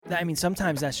I mean,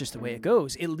 sometimes that's just the way it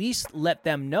goes. At least let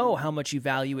them know how much you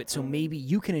value it, so maybe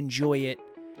you can enjoy it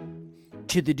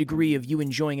to the degree of you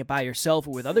enjoying it by yourself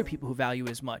or with other people who value it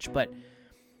as much. But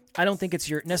I don't think it's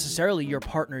necessarily your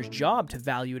partner's job to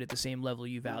value it at the same level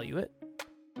you value it.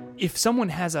 If someone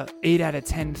has a 8 out of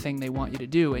 10 thing they want you to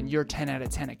do and you're 10 out of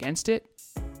 10 against it,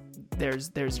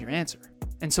 there's your answer.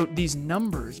 And so these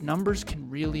numbers can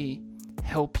really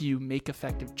help you make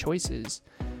effective choices.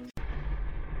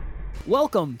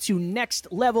 Welcome to Next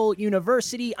Level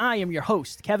University. I am your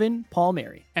host, Kevin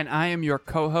Palmieri. And I am your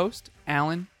co-host,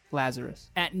 Alan Lazarus.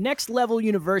 At Next Level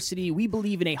University, we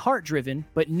believe in a heart-driven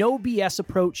but no BS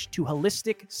approach to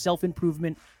holistic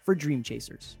self-improvement for dream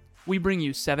chasers. We bring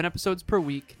you 7 episodes per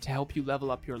week to help you level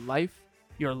up your life,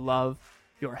 your love,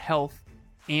 your health,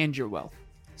 and your wealth.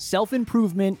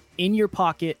 Self-improvement in your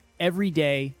pocket every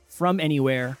day from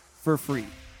anywhere for free.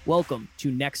 Welcome to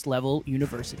Next Level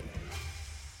University.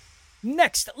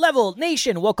 Next Level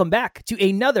Nation, welcome back to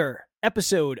another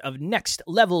episode of Next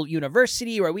Level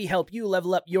University, where we help you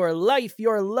level up your life,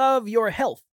 your love, your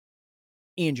health,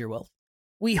 and your wealth.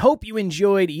 We hope you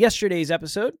enjoyed yesterday's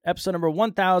episode number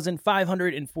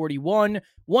 1541,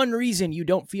 One Reason You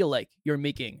Don't Feel Like You're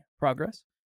Making Progress.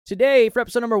 Today, for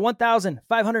episode number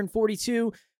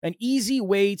 1542, an easy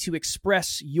way to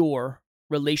express your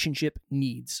relationship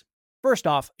needs. First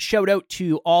off, shout out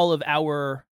to all of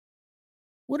our,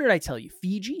 what did I tell you,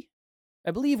 Fiji?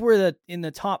 I believe we're in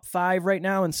the top 5 right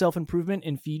now in self-improvement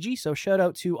in Fiji, so shout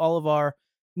out to all of our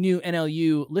new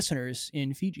NLU listeners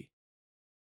in Fiji.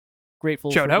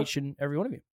 Grateful for each and every one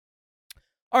of you.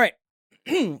 All right,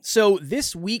 so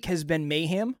this week has been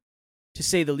mayhem, to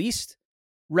say the least.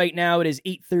 Right now it is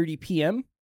 8:30 p.m.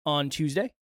 on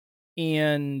Tuesday,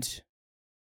 and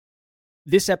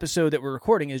this episode that we're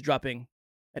recording is dropping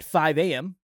at 5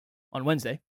 a.m. on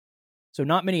Wednesday, so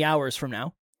not many hours from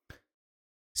now.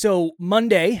 So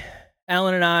Monday,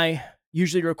 Alan and I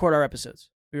usually record our episodes.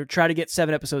 We try to get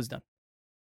 7 episodes done.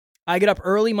 I get up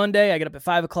early Monday. I get up at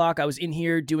 5 o'clock. I was in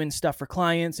here doing stuff for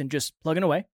clients and just plugging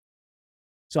away.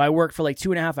 So I worked for like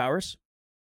 2.5 hours.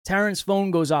 Taryn's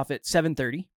phone goes off at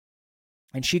 7:30,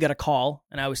 and she got a call.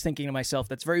 And I was thinking to myself,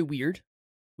 that's very weird.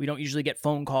 We don't usually get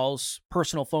phone calls,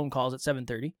 personal phone calls at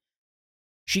 7:30.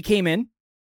 She came in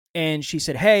and she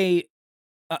said, hey,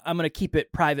 I'm going to keep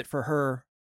it private for her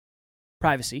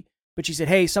privacy. But she said,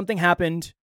 hey, something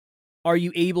happened. Are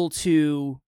you able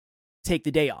to take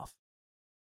the day off?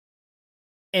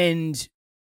 And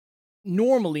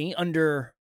normally,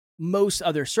 under most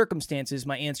other circumstances,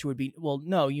 my answer would be, well,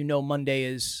 no, Monday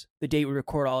is the day we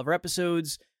record all of our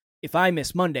episodes. If I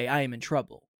miss Monday, I am in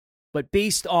trouble. But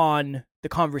based on the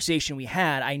conversation we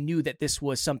had, I knew that this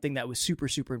was something that was super,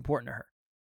 super important to her.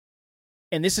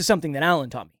 And this is something that Alan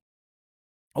taught me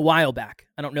a while back.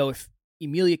 I don't know if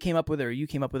Emilia came up with it or you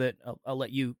came up with it. I'll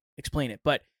let you explain it.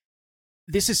 But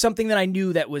this is something that I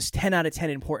knew that was 10 out of 10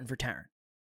 important for Taryn.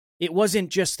 It wasn't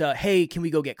just hey, can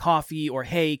we go get coffee? Or,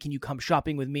 hey, can you come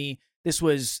shopping with me? This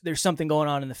was, there's something going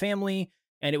on in the family,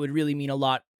 and it would really mean a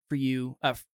lot for you,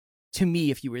 to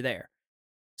me, if you were there.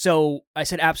 So I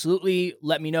said, absolutely,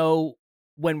 let me know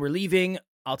when we're leaving.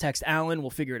 I'll text Alan,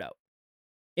 we'll figure it out.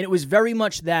 And it was very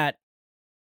much that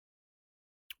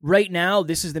right now,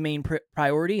 this is the main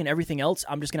priority, and everything else,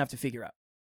 I'm just going to have to figure out.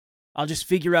 I'll just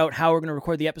figure out how we're going to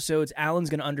record the episodes. Alan's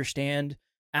going to understand.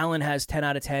 Alan has 10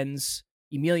 out of 10s.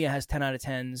 Emilia has 10 out of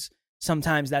 10s.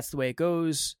 Sometimes that's the way it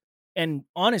goes. And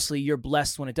honestly, you're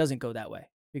blessed when it doesn't go that way,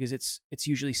 because it's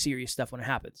usually serious stuff when it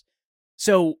happens.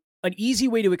 So an easy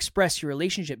way to express your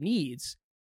relationship needs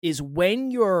is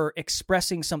when you're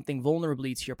expressing something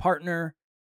vulnerably to your partner.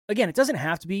 Again, it doesn't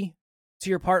have to be to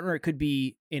your partner. It could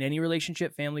be in any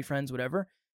relationship, family, friends, whatever.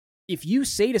 If you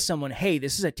say to someone, hey,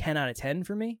 this is a 10 out of 10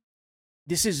 for me,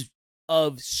 this is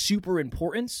of super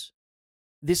importance,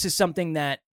 this is something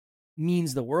that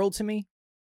means the world to me.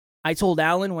 I told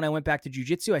Alan when I went back to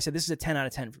jiu-jitsu, I said, this is a 10 out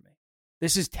of 10 for me.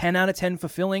 This is 10 out of 10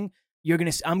 fulfilling.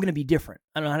 I'm going to be different.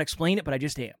 I don't know how to explain it, but I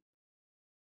just am.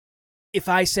 If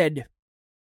I said,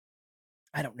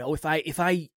 I don't know, if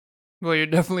I well, you're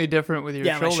definitely different with your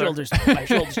shoulder. My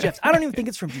shoulders, Jeff. I don't even think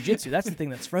it's from jiu-jitsu. That's the thing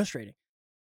that's frustrating.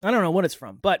 I don't know what it's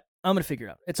from, but I'm going to figure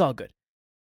it out. It's all good.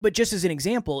 But just as an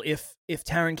example, if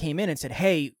Taryn came in and said,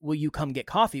 hey, will you come get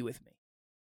coffee with me?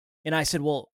 And I said,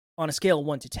 well, on a scale of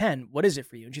 1 to 10, what is it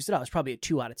for you? And she said, it's probably a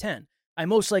 2 out of 10. I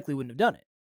most likely wouldn't have done it.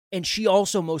 And she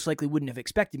also most likely wouldn't have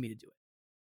expected me to do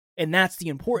it. And that's the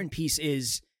important piece,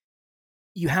 is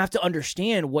you have to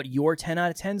understand what your 10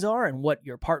 out of 10s are and what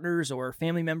your partners or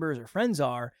family members or friends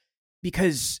are,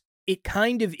 because it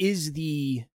kind of is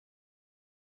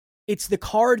it's the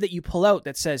card that you pull out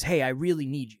that says, hey, I really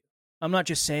need you. I'm not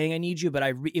just saying I need you, but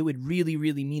it would really,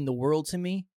 really mean the world to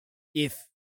me if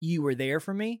you were there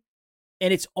for me.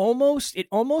 And it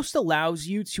almost allows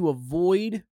you to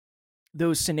avoid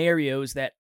those scenarios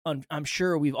that I'm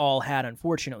sure we've all had,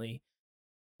 unfortunately.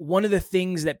 One of the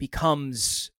things that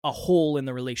becomes a hole in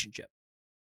the relationship.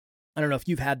 I don't know if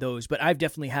you've had those, but I've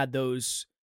definitely had those.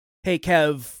 Hey,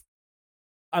 Kev,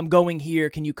 I'm going here.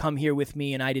 Can you come here with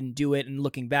me? And I didn't do it. And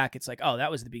looking back, it's like, oh,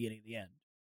 that was the beginning of the end.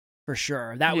 For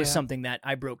sure. That was something that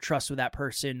I broke trust with that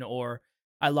person, or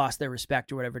I lost their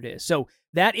respect, or whatever it is. So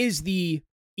that is the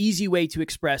easy way to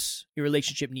express your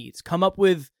relationship needs. Come up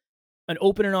with an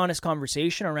open and honest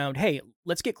conversation around, hey,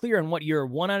 let's get clear on what your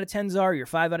 1 out of 10s are, your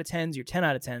 5 out of 10s, your 10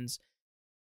 out of 10s.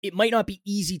 It might not be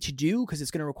easy to do because it's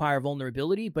going to require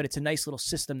vulnerability, but it's a nice little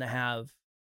system to have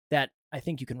that I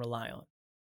think you can rely on.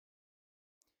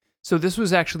 So this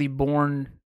was actually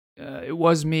born, it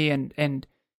was me and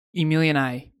Emilia and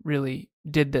I really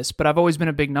did this, but I've always been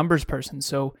a big numbers person.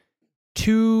 So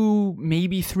 2,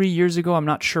 maybe 3 years ago, I'm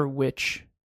not sure which,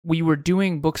 we were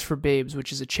doing Books for Babes,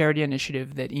 which is a charity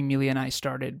initiative that Emilia and I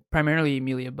started, primarily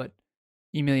Emilia, but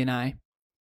Emilia and I.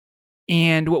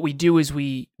 And what we do is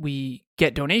we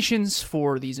get donations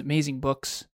for these amazing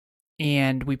books,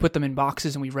 and we put them in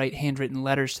boxes, and we write handwritten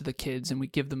letters to the kids, and we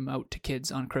give them out to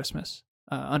kids on Christmas,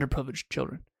 underprivileged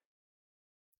children.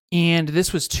 And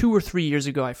this was 2 or 3 years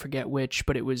ago, I forget which,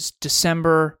 but it was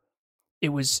December. It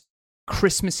was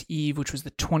Christmas Eve, which was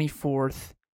the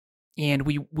 24th. And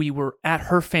we were at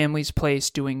her family's place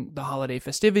doing the holiday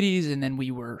festivities, and then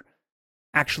we were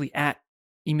actually at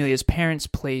Emilia's parents'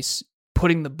 place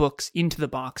putting the books into the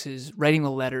boxes, writing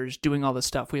the letters, doing all the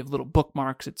stuff. We have little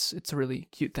bookmarks. It's a really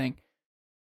cute thing.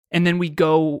 And then we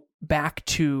go back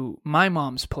to my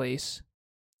mom's place,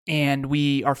 and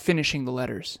we are finishing the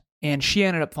letters. And she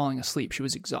ended up falling asleep. She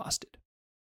was exhausted.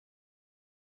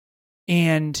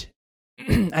 And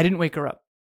I didn't wake her up.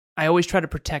 I always try to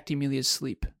protect Emilia's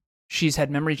sleep. She's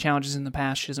had memory challenges in the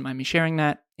past. She doesn't mind me sharing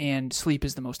that. And sleep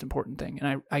is the most important thing.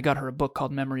 And I got her a book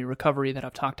called Memory Recovery that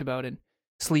I've talked about. And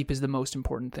sleep is the most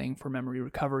important thing for memory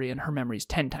recovery. And her memory is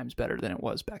 10 times better than it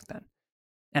was back then.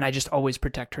 And I just always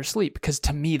protect her sleep because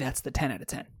to me, that's the 10 out of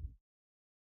 10.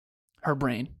 Her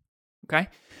brain. Okay?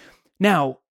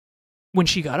 Now, when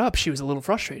she got up, she was a little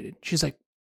frustrated. She's like,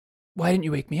 why didn't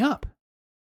you wake me up?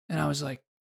 And I was like,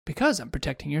 because I'm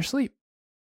protecting your sleep.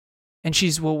 And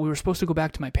she's, well, we were supposed to go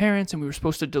back to my parents and we were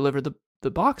supposed to deliver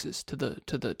the boxes to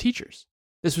the teachers.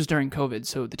 This was during COVID,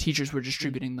 so the teachers were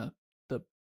distributing the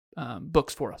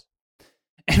books for us.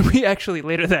 And we actually,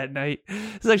 later that night,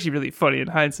 this is actually really funny in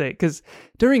hindsight, because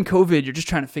during COVID, you're just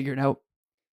trying to figure it out.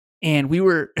 And we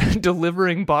were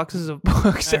delivering boxes of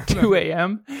books at 2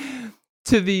 a.m.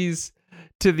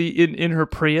 in her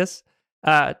Prius,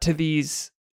 to these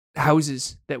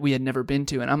houses that we had never been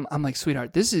to. And I'm like,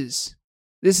 sweetheart, this is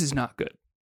not good.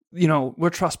 You know, we're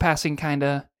trespassing, kind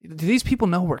of. Do these people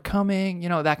know we're coming? You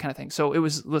know, that kind of thing. So it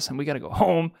was, listen, we got to go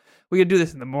home. We got to do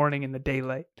this in the morning, in the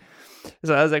daylight.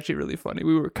 So that was actually really funny.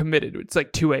 We were committed. It's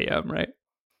like 2 a.m., right?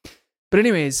 But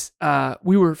anyways,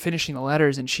 we were finishing the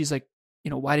letters, and she's like, you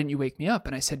know, why didn't you wake me up?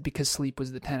 And I said, because sleep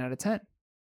was the 10 out of 10.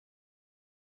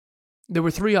 There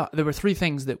were three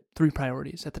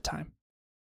priorities at the time.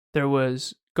 There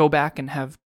was go back and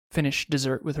have finished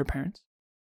dessert with her parents,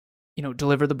 you know,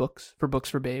 deliver the books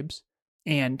for Babes,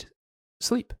 and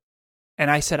sleep. And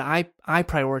I said, I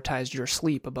prioritized your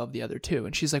sleep above the other two.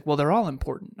 And she's like, well, they're all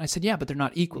important. I said, yeah, but they're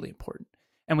not equally important.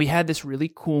 And we had this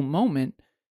really cool moment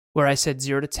where I said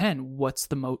 0 to 10, what's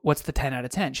the 10 out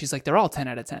of 10? She's like, they're all 10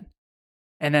 out of 10.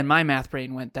 And then my math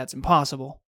brain went, that's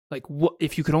impossible. Like, what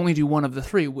if you could only do one of the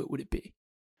three, what would it be?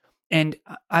 And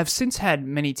I've since had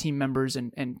many team members,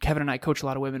 and Kevin and I coach a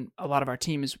lot of women. A lot of our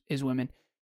team is women.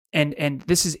 And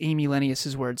this is Amy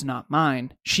Lenius's words, not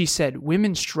mine. She said,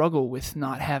 women struggle with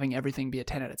not having everything be a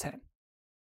 10 out of 10.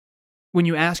 When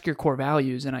you ask your core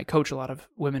values, and I coach a lot of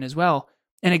women as well,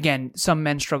 and again, some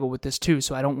men struggle with this too,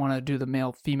 so I don't want to do the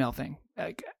male-female thing.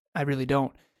 I really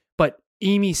don't. But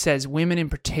Amy says women in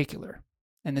particular,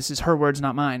 and this is her words,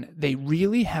 not mine, they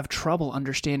really have trouble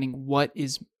understanding what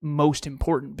is most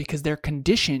important because they're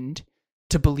conditioned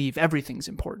to believe everything's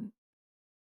important.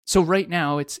 So right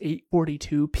now, it's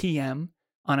 8:42 p.m.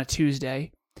 on a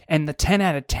Tuesday, and the 10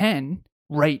 out of 10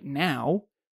 right now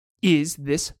is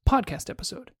this podcast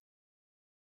episode.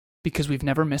 Because we've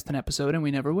never missed an episode, and we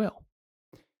never will.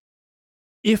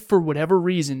 If for whatever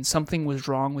reason something was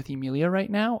wrong with Emilia right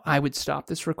now, I would stop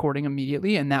this recording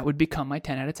immediately, and that would become my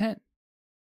 10 out of 10.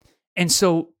 And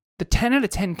so the 10 out of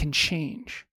 10 can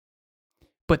change,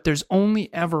 but there's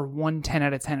only ever one 10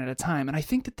 out of 10 at a time. And I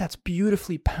think that that's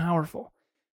beautifully powerful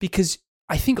because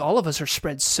I think all of us are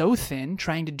spread so thin,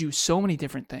 trying to do so many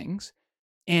different things.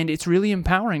 And it's really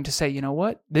empowering to say, you know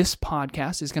what? This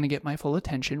podcast is going to get my full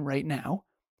attention right now.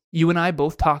 You and I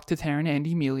both talked to Taryn and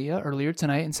Emilia earlier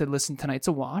tonight and said, listen, tonight's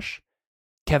a wash.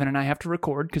 Kevin and I have to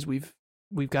record because we've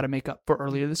got to make up for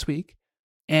earlier this week.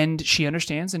 And she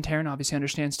understands, and Taryn obviously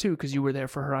understands too, because you were there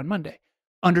for her on Monday.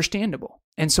 Understandable.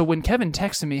 And so when Kevin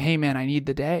texted me, hey man, I need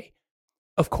the day,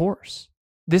 of course.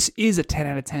 This is a 10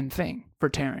 out of 10 thing for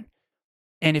Taryn.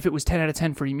 And if it was 10 out of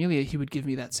 10 for Emilia, he would give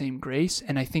me that same grace.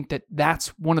 And I think that that's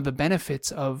one of the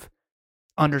benefits of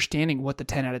understanding what the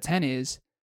 10 out of 10 is.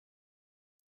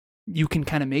 You can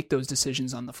kind of make those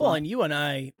decisions on the fly. Well, and you and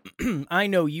I, I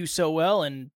know you so well,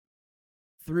 and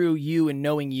through you and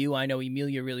knowing you, I know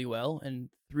Emilia really well. And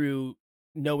through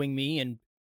knowing me and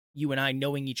you and I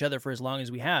knowing each other for as long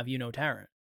as we have, you know Taryn.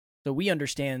 So we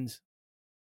understand,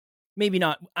 maybe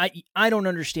not, I don't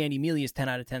understand Emilia's 10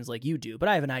 out of 10s like you do, but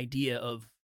I have an idea of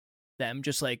them,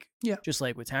 just like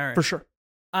with Taryn. For sure.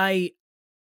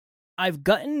 I've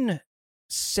gotten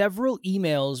several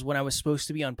emails when I was supposed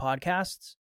to be on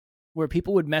podcasts where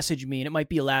people would message me, and it might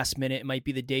be last minute, it might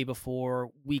be the day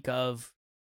before, week of,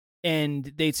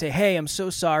 and they'd say, hey, I'm so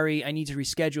sorry, I need to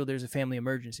reschedule, there's a family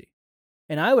emergency.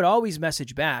 And I would always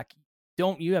message back,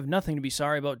 you have nothing to be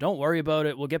sorry about, don't worry about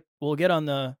it, we'll get on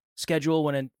the schedule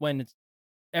when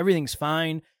everything's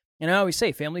fine. And I always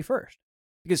say family first,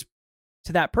 because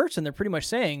to that person, they're pretty much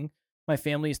saying my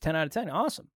family is 10 out of 10.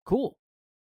 Awesome. Cool.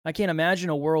 I can't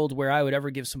imagine a world where I would ever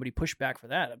give somebody pushback for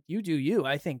that. You do you.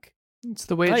 I think it's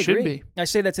the way it should be. I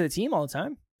say that to the team all the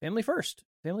time. Family first.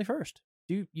 Family first.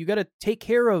 You got to take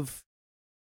care of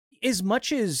as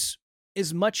much as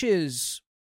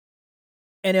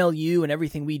NLU and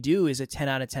everything we do is a 10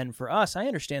 out of 10 for us. I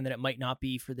understand that it might not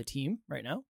be for the team right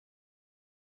now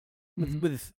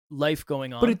with life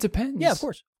going on. But it depends. Yeah, of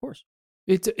course.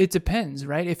 It depends,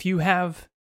 right? If you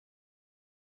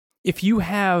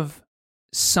have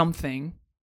something,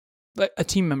 like a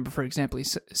team member, for example,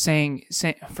 saying,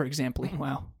 for example,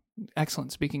 wow,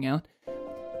 excellent speaking, Alan.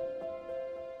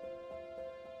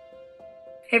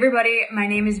 Hey everybody, my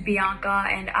name is Bianca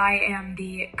and I am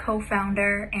the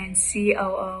co-founder and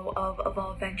COO of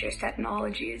Evolve Ventures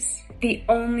Technologies. The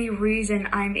only reason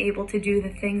I'm able to do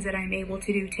the things that I'm able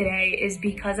to do today is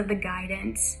because of the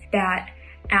guidance that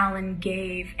Alan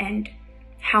gave and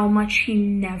how much he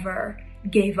never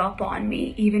gave up on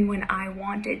me, even when I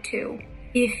wanted to.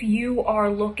 If you are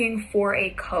looking for a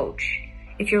coach,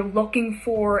 if you're looking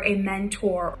for a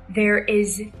mentor, there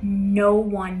is no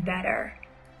one better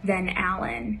than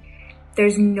Alan.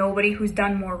 There's nobody who's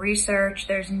done more research.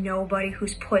 There's nobody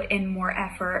who's put in more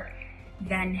effort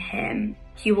than him.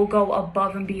 He will go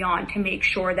above and beyond to make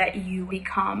sure that you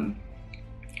become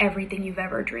everything you've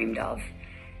ever dreamed of.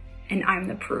 And I'm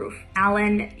the proof.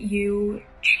 Alan, you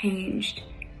changed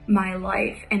my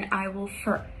life, and I will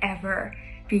forever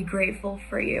be grateful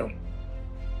for you.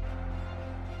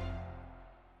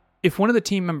 If one of the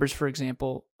team members, for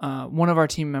example, one of our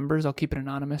team members, I'll keep it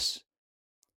anonymous,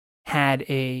 had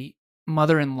a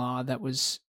mother-in-law that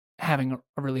was having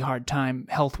a really hard time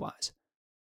health-wise,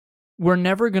 we're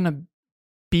never going to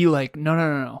be like,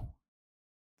 no,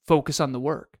 focus on the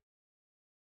work.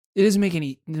 It doesn't make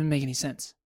any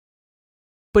sense.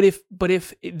 But if,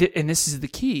 and this is the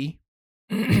key,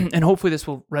 and hopefully this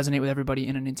will resonate with everybody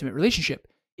in an intimate relationship,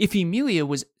 if Emilia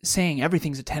was saying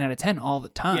everything's a 10 out of 10 all the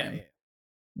time,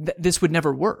 this would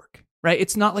never work. Right?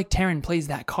 It's not like Taryn plays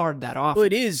that card that often. Well,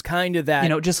 it is kind of that,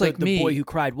 just like the boy who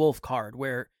cried wolf card,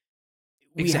 where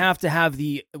we have to have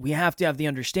the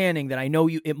understanding that I know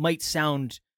it might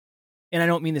sound, and I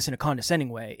don't mean this in a condescending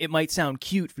way, it might sound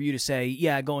cute for you to say,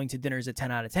 yeah, going to dinner is a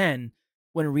 10 out of 10,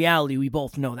 when in reality, we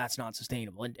both know that's not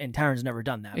sustainable. And Taryn's never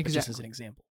done that, but just as an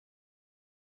example.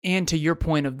 And to your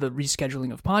point of the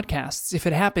rescheduling of podcasts, if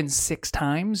it happens 6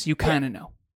 times, you kind of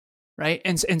know, right?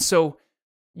 And so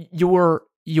your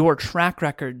track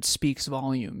record speaks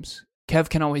volumes. Kev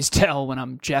can always tell when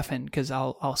I'm jeffing, because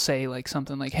I'll say like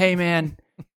something like, hey man,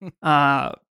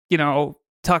 Tucker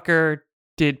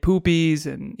did poopies,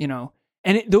 and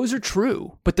those are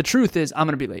true. But the truth is I'm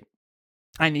going to be late.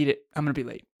 I need it. I'm going to be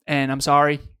late, and I'm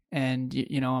sorry. And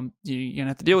you're going to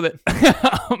have to deal with it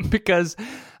because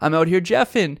I'm out here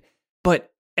jeffing.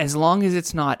 But as long as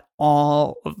it's not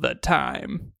all of the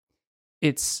time,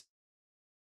 it's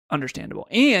understandable.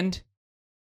 And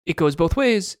it goes both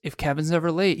ways. If Kevin's ever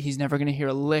late, he's never going to hear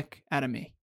a lick out of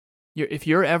me. If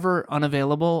you're ever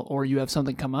unavailable, or you have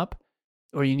something come up,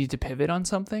 or you need to pivot on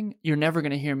something, you're never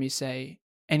going to hear me say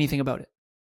anything about it,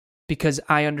 because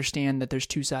I understand that there's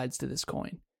 2 sides to this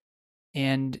coin.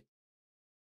 And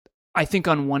I think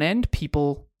on one end,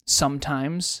 people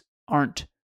sometimes aren't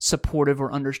supportive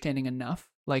or understanding enough.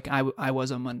 Like I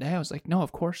was on Monday. I was like, no,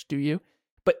 of course, do you?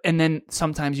 And then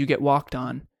sometimes you get walked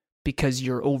on because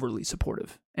you're overly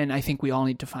supportive. And I think we all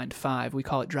need to find 5. We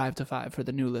call it Drive to 5 for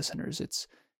the new listeners.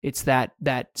 It's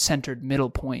that centered middle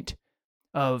point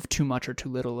of too much or too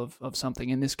little of something.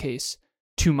 In this case,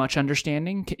 too much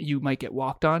understanding, you might get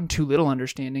walked on. Too little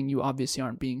understanding, you obviously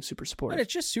aren't being super supportive. And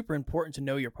it's just super important to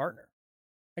know your partner.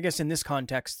 I guess in this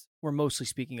context, we're mostly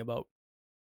speaking about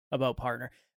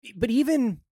partner. But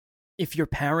even if your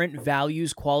parent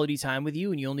values quality time with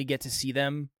you and you only get to see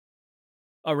them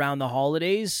around the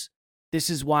holidays, this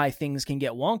is why things can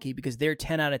get wonky, because their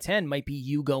 10 out of 10 might be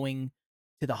you going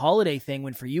to the holiday thing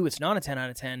when for you it's not a 10 out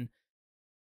of 10.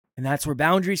 And that's where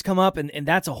boundaries come up, and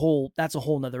that's a whole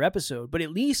nother episode. But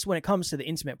at least when it comes to the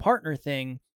intimate partner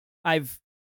thing, I've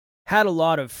had a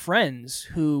lot of friends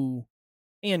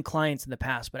and clients in the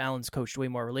past, but Alan's coached way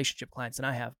more relationship clients than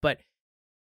I have. But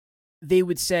they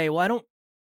would say, well,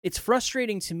 it's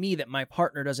frustrating to me that my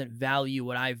partner doesn't value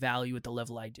what I value at the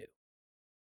level I do.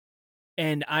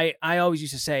 And I always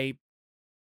used to say,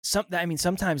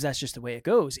 sometimes that's just the way it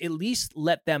goes. At least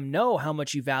let them know how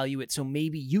much you value it, so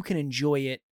maybe you can enjoy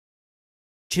it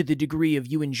to the degree of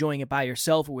you enjoying it by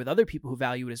yourself or with other people who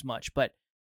value it as much. But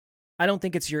I don't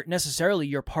think it's necessarily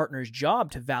your partner's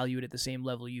job to value it at the same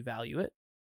level you value it.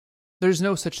 There's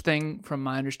no such thing, from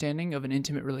my understanding, of an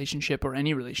intimate relationship or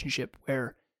any relationship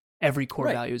where every core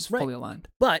value is fully aligned.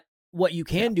 But what you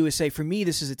can do is say, for me,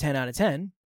 this is a 10 out of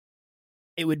 10.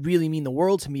 It would really mean the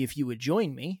world to me if you would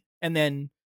join me. And then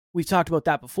we've talked about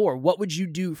that before. What would you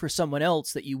do for someone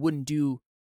else that you wouldn't do?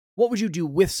 What would you do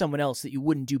with someone else that you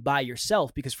wouldn't do by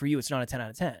yourself? Because for you, it's not a 10 out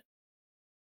of 10.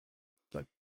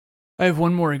 I have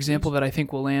one more example that I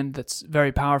think will land that's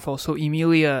very powerful. So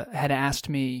Emilia had asked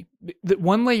me,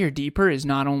 one layer deeper is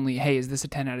not only, hey, is this a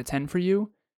 10 out of 10 for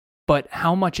you? But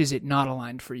how much is it not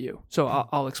aligned for you? So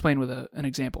I'll explain with an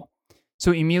example.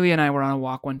 So Emilia and I were on a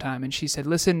walk one time, and she said,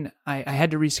 listen, I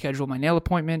had to reschedule my nail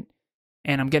appointment,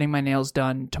 and I'm getting my nails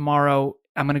done tomorrow.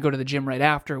 I'm going to go to the gym right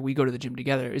after. We go to the gym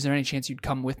together. Is there any chance you'd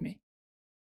come with me?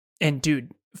 And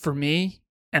dude, for me,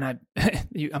 and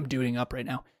I'm duding up right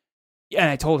now, and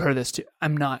I told her this too,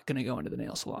 I'm not going to go into the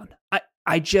nail salon.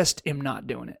 I just am not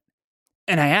doing it.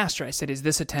 And I asked her, I said, is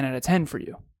this a 10 out of 10 for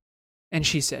you? And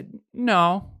she said,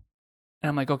 no. And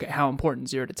I'm like, okay, how important,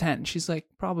 0 to 10? She's like,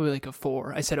 probably like a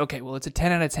 4. I said, okay, well, it's a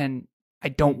 10 out of 10. I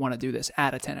don't want to do this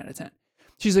at a 10 out of 10.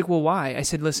 She's like, well, why? I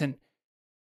said, listen,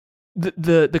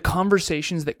 the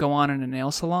conversations that go on in a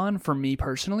nail salon for me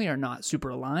personally are not super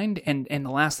aligned. And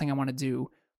the last thing I want to do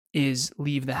is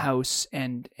leave the house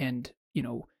and you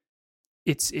know,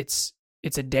 it's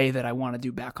a day that I want to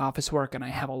do back office work, and I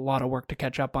have a lot of work to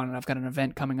catch up on, and I've got an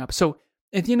event coming up. So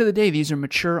at the end of the day, these are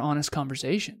mature, honest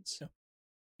conversations. Yeah.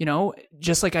 You know,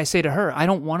 just like I say to her, I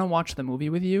don't want to watch the movie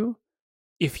with you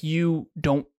if I'm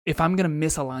going to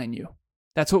misalign you.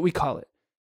 That's what we call it.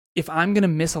 If I'm going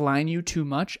to misalign you too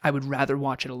much, I would rather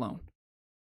watch it alone,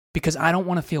 because I don't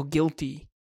want to feel guilty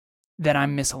that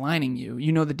I'm misaligning you.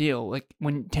 You know the deal. Like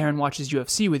when Taryn watches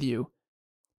UFC with you,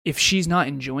 if she's not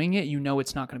enjoying it, you know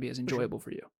it's not going to be as enjoyable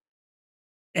for you.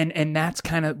 And that's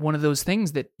kind of one of those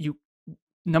things that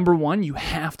number one, you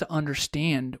have to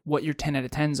understand what your 10 out of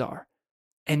 10s are.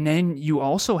 And then you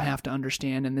also have to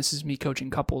understand, and this is me coaching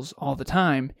couples all the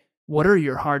time, what are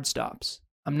your hard stops?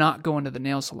 I'm not going to the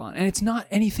nail salon. And it's not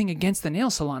anything against the nail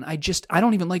salon. I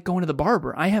don't even like going to the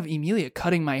barber. I have Emilia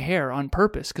cutting my hair on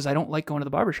purpose because I don't like going to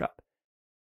the barbershop.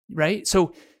 Right?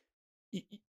 So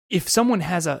if someone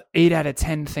has a 8 out of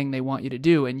 10 thing they want you to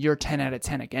do and you're 10 out of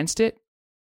 10 against it,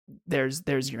 there's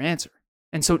your answer.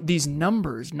 And so these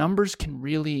numbers can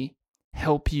really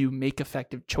help you make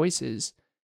effective choices.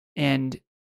 And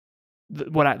the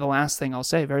last thing I'll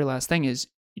say, very last thing, is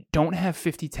don't have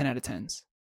 50 10 out of 10s.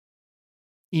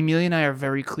 Emilia and I are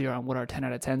very clear on what our 10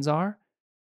 out of 10s are.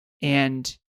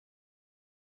 And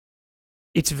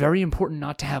it's very important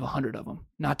not to have 100 of them,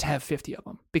 not to have 50 of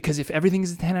them. Because if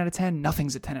everything's a 10 out of 10,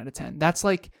 nothing's a 10 out of 10. That's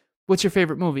like, what's your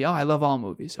favorite movie? Oh, I love all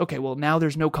movies. Okay, well, now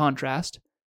there's no contrast.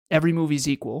 Every movie's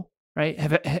equal, right?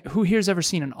 Who here's ever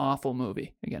seen an awful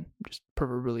movie? Again, I'm just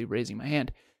proverbially raising my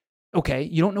hand. Okay,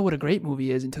 you don't know what a great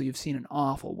movie is until you've seen an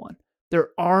awful one. There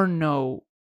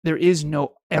is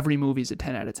no every movie's a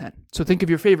 10 out of 10. So think of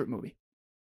your favorite movie.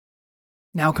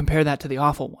 Now compare that to the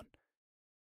awful one.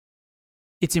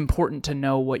 It's important to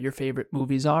know what your favorite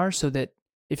movies are so that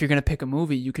if you're going to pick a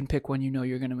movie, you can pick one you know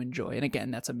you're going to enjoy. And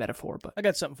again, that's a metaphor, but I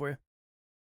got something for you.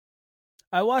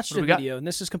 I watched a video, and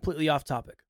this is completely off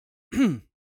topic.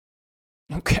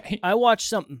 Okay. I watched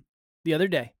something the other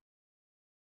day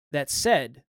that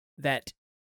said that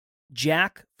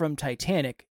Jack from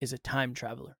Titanic is a time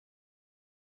traveler.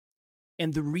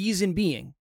 And the reason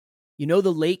being, you know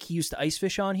the lake he used to ice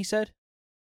fish on, he said?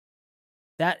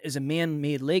 That is a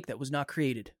man-made lake that was not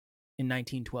created in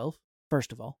 1912,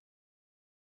 first of all.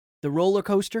 The roller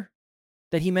coaster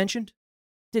that he mentioned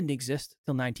didn't exist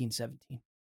till 1917.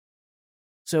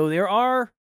 So there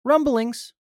are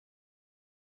rumblings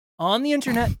on the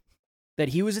internet that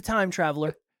he was a time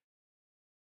traveler.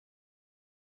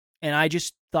 And I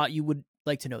just thought you would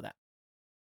like to know that.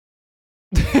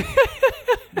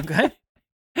 Okay?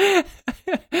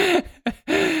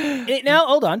 Now,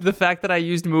 hold on. The fact that I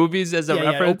used movies as a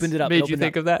reference opened it up. made you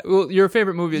think of that? Well, your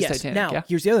favorite movie is Titanic. Now,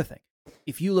 here's the other thing.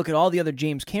 If you look at all the other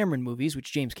James Cameron movies,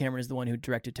 which James Cameron is the one who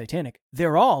directed Titanic,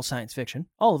 they're all science fiction.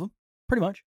 All of them, pretty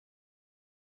much.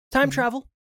 Time travel,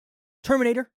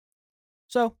 Terminator.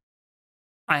 So,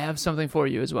 I have something for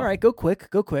you as well. All right, go quick.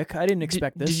 I didn't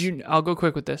expect this. Did you? I'll go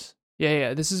quick with this.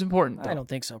 Yeah. This is important. I don't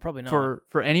think so. Probably not.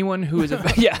 For anyone who is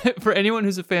for anyone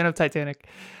who's a fan of Titanic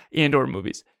and/or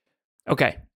movies.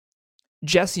 Okay,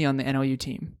 Jessie on the NLU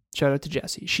team. Shout out to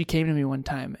Jessie. She came to me one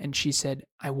time and she said,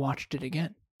 "I watched it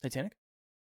again." Titanic?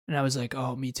 And I was like,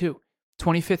 "Oh, me too."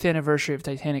 25th anniversary of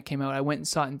Titanic came out. I went and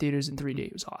saw it in theaters in 3D.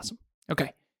 It was awesome.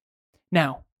 Okay,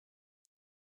 now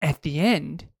at the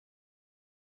end,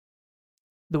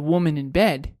 the woman in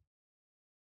bed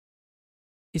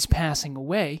is passing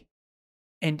away.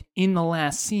 And in the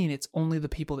last scene, it's only the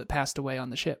people that passed away on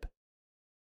the ship.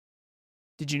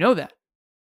 Did you know that?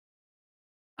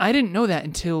 I didn't know that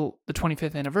until the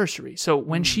 25th anniversary. So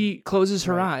when she closes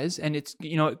her eyes and it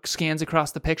scans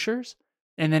across the pictures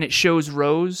and then it shows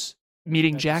Rose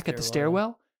meeting Jack at the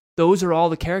stairwell, those are all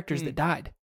the characters that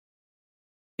died.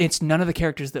 It's none of the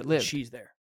characters that lived. She's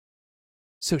there.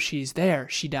 So she's there.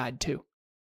 She died too.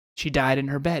 She died in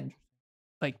her bed.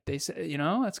 Like they said,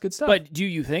 that's good stuff. But do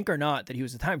you think or not that he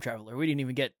was a time traveler? We didn't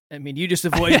even get, you just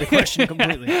avoided the question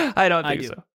completely. I don't think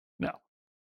so. No.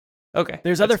 Okay.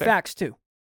 There's other facts too.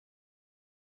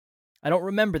 I don't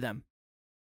remember them,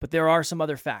 but there are some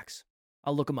other facts.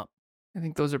 I'll look them up. I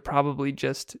think those are probably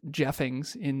just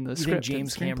Jeffings in the script. Think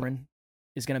James Cameron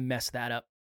is going to mess that up?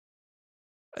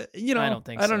 I don't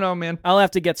think so. I don't know, man. I'll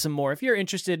have to get some more. If you're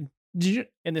interested in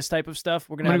this type of stuff,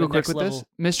 we're going to have go a quick next with level.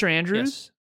 this. Mr. Andrews.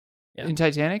 Yes. Yeah. In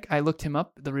Titanic, I looked him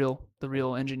up, the real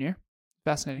engineer.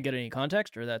 Fascinating. Get any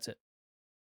context, or that's it?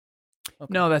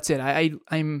 Okay. No, that's it.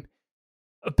 I'm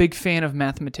a big fan of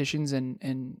mathematicians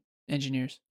and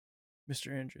engineers.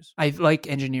 Mr. Andrews. I like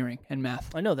engineering and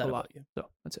math. I know that a lot. about you. So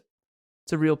that's it.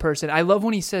 It's a real person. I love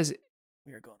when he says,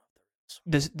 "We are going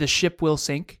off the ship will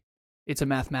sink." It's a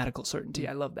mathematical certainty.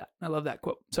 I love that. I love that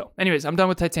quote. So, anyways, I'm done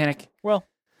with Titanic. Well,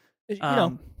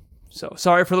 So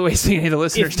sorry for the wasting any of the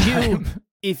listeners' time.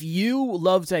 If you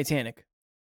love Titanic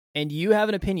and you have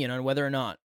an opinion on whether or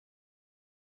not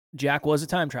Jack was a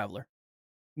time traveler,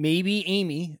 maybe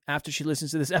Amy, after she listens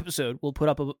to this episode, will put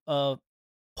up a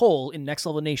poll in Next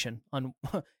Level Nation on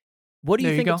what do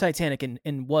you think of Titanic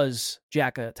and was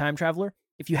Jack a time traveler?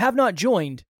 If you have not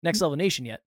joined Next Level Nation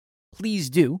yet,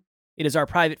 please do. It is our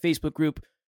private Facebook group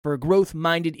for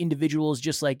growth-minded individuals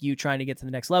just like you trying to get to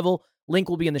the next level. Link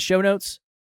will be in the show notes.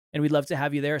 And we'd love to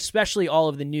have you there, especially all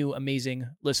of the new amazing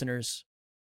listeners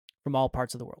from all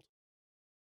parts of the world.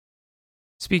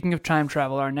 Speaking of time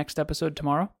travel, our next episode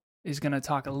tomorrow is going to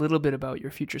talk a little bit about your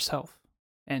future self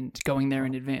and going there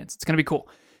in advance. It's going to be cool.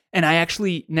 And I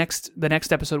actually, the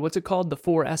next episode, what's it called? The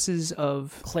 4 S's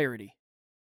of Clarity.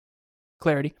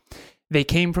 They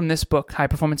came from this book, High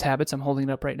Performance Habits. I'm holding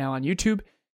it up right now on YouTube.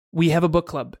 We have a book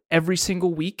club every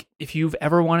single week. If you've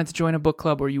ever wanted to join a book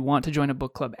club or you want to join a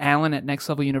book club,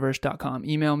 Alan@nextleveluniverse.com.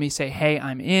 Email me, say, hey,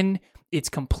 I'm in. It's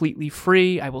completely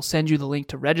free. I will send you the link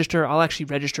to register. I'll actually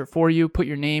register for you. Put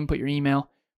your name, put your email,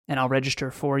 and I'll register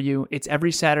for you. It's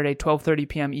every Saturday, 12:30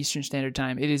 p.m. Eastern Standard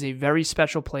Time. It is a very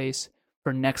special place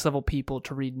for next level people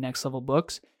to read next level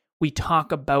books. We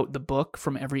talk about the book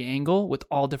from every angle with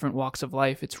all different walks of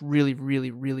life. It's really, really,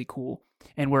 really cool.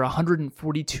 And we're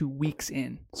 142 weeks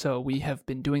in. So we have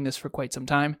been doing this for quite some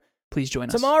time. Please join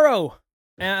us. Tomorrow,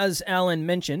 as Alan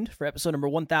mentioned, for episode number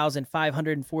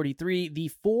 1543, the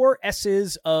 4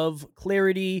 S's of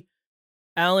Clarity.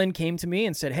 Alan came to me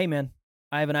and said, hey, man,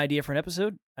 I have an idea for an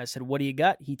episode. I said, what do you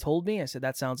got? He told me. I said,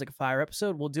 that sounds like a fire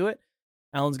episode. We'll do it.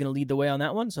 Alan's going to lead the way on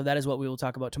that one. So that is what we will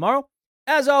talk about tomorrow.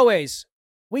 As always,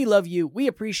 we love you. We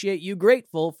appreciate you.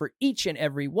 Grateful for each and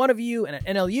every one of you. And at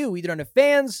NLU, we don't have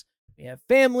fans. We have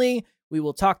family. We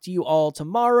will talk to you all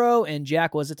tomorrow. And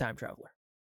Jack was a time traveler.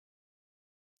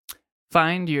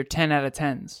 Find your 10 out of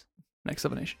 10s. Next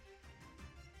Level Nation.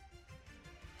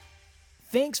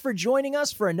 Thanks for joining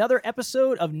us for another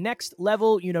episode of Next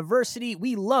Level University.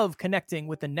 We love connecting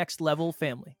with the Next Level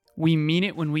family. We mean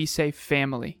it when we say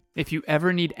family. If you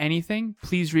ever need anything,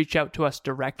 please reach out to us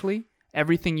directly.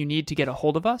 Everything you need to get a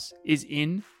hold of us is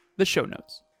in the show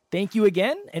notes. Thank you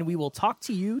again, and we will talk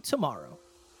to you tomorrow.